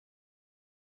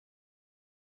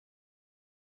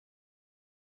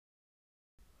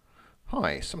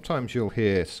Hi, sometimes you'll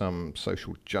hear some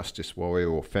social justice warrior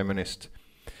or feminist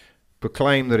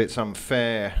proclaim that it's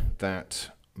unfair that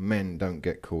men don't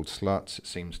get called sluts. It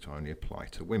seems to only apply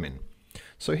to women.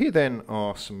 So here then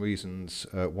are some reasons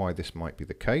why this might be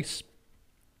the case.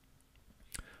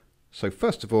 So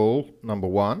first of all, number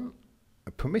one,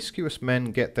 promiscuous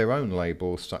men get their own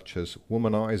labels such as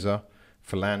womanizer,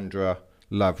 philanderer,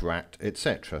 love rat,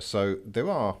 etc. So there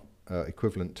are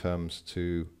equivalent terms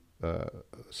to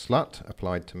slut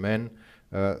applied to men.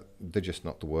 They're just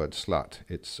not the word slut.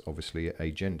 It's obviously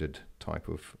a gendered type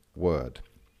of word.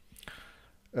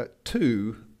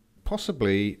 Two,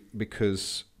 possibly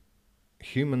because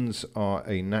humans are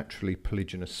a naturally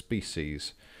polygynous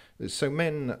species. So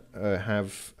men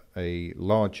have a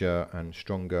larger and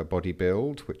stronger body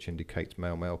build, which indicates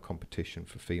male-male competition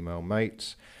for female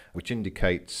mates, which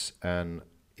indicates an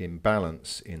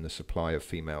imbalance in the supply of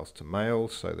females to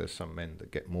males. So there's some men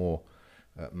that get more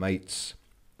mates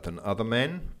than other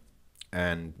men,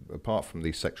 and apart from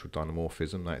the sexual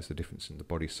dimorphism, that is the difference in the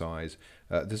body size,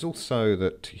 there's also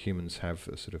that humans have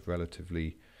a sort of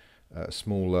relatively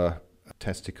smaller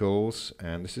testicles,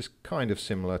 and this is kind of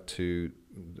similar to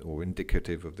or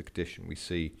indicative of the condition we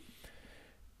see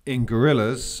in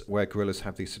gorillas, where gorillas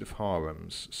have these sort of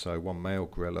harems. So one male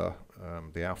gorilla,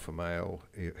 the alpha male,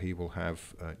 he will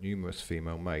have numerous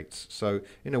female mates. So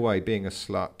in a way, being a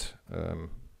slut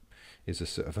is a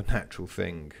sort of a natural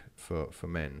thing for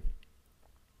men.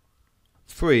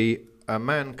 Three, a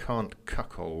man can't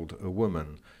cuckold a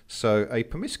woman. So a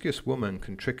promiscuous woman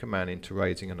can trick a man into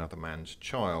raising another man's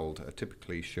child.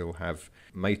 Typically she'll have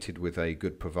mated with a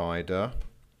good provider,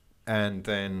 and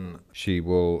then she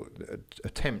will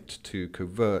attempt to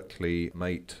covertly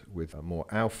mate with a more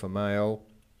alpha male,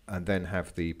 and then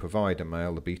have the provider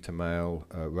male, the beta male,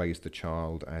 raise the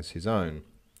child as his own.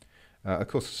 Of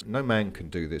course, no man can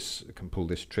do this, can pull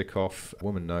this trick off. A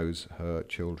woman knows her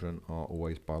children are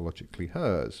always biologically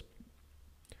hers.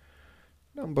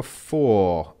 Number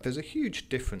four, there's a huge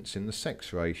difference in the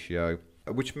sex ratio,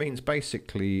 which means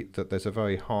basically that there's a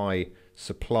very high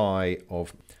supply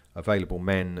of available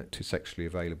men to sexually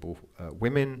available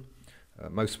women.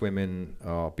 Most women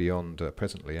are beyond,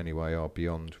 presently anyway, are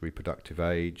beyond reproductive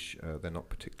age. They're not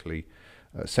particularly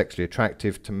sexually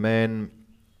attractive to men.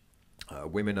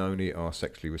 Women only are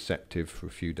sexually receptive for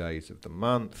a few days of the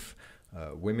month.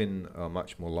 Women are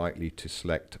much more likely to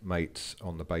select mates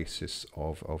on the basis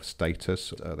of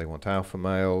status. They want alpha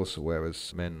males,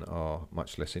 whereas men are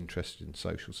much less interested in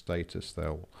social status.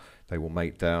 They will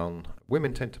mate down.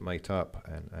 Women tend to mate up,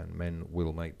 and men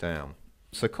will mate down.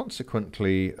 So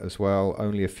consequently, as well,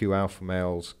 only a few alpha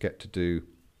males get to do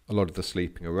a lot of the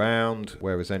sleeping around,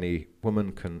 whereas any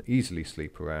woman can easily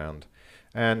sleep around.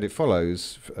 And it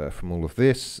follows from all of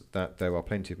this that there are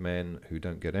plenty of men who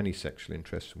don't get any sexual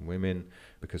interest from women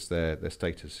because their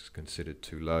status is considered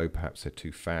too low. Perhaps they're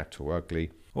too fat or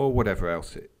ugly or whatever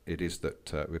else it is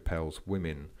that repels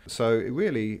women. So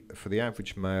really, for the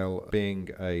average male, being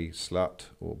a slut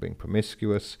or being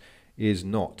promiscuous is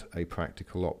not a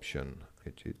practical option.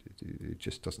 It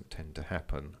just doesn't tend to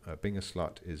happen. Being a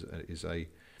slut is a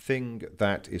thing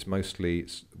that is mostly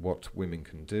what women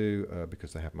can do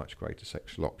because they have much greater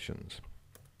sexual options.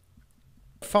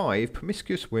 5,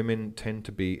 promiscuous women tend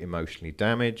to be emotionally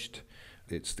damaged.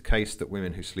 It's the case that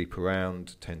women who sleep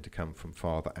around tend to come from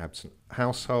father-absent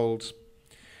households.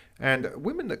 And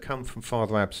women that come from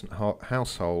father-absent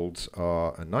households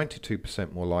are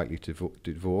 92% more likely to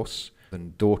divorce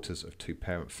than daughters of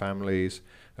two-parent families.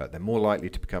 They're more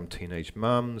likely to become teenage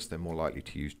mums, they're more likely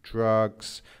to use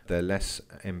drugs, they're less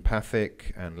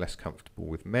empathic and less comfortable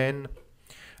with men.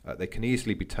 They can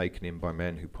easily be taken in by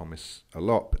men who promise a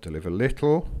lot but deliver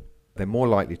little. They're more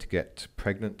likely to get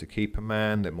pregnant to keep a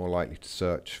man, they're more likely to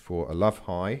search for a love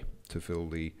high to fill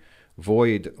the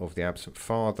void of the absent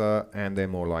father, and they're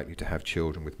more likely to have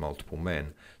children with multiple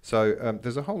men. So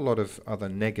there's a whole lot of other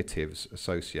negatives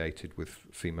associated with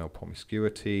female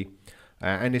promiscuity,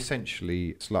 and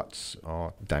essentially sluts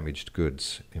are damaged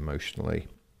goods emotionally.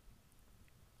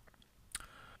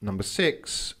 Number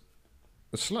 6,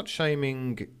 slut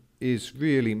shaming is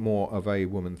really more of a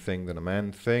woman thing than a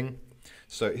man thing.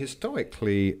 So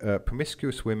historically,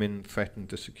 promiscuous women threatened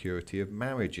the security of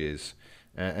marriages,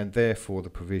 and therefore the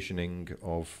provisioning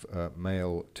of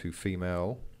male to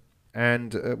female.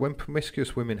 And when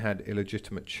promiscuous women had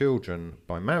illegitimate children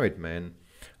by married men,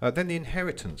 then the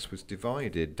inheritance was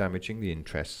divided, damaging the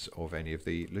interests of any of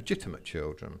the legitimate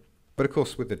children. But of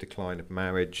course, with the decline of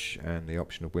marriage and the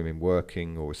option of women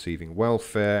working or receiving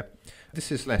welfare,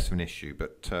 this is less of an issue,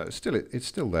 but still, it's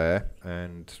still there,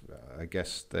 and I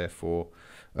guess therefore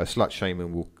slut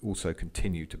shaming will also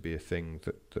continue to be a thing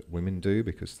that women do,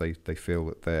 because they feel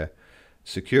that their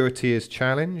security is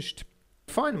challenged.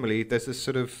 Finally, there's a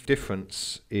sort of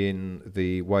difference in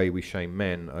the way we shame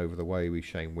men over the way we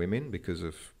shame women, because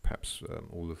of perhaps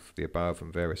all of the above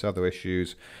and various other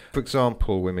issues. For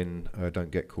example, women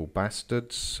don't get called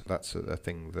bastards. That's a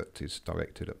thing that is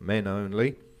directed at men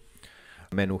only.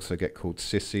 Men also get called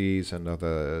sissies and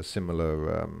other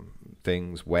similar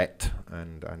things, wet,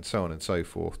 and so on and so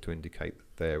forth, to indicate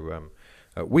that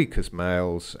they're weak as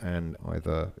males and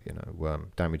either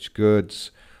damaged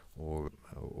goods or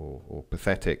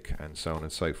pathetic, and so on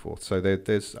and so forth. So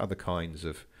there's other kinds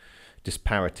of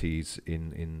disparities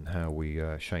in how we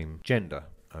shame gender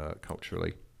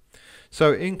culturally.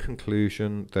 So in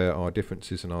conclusion, there are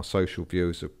differences in our social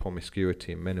views of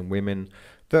promiscuity in men and women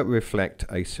that reflect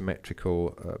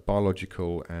asymmetrical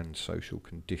biological and social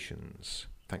conditions.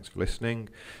 Thanks for listening,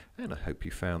 and I hope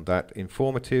you found that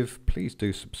informative. Please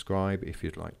do subscribe if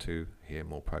you'd like to hear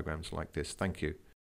more programs like this. Thank you.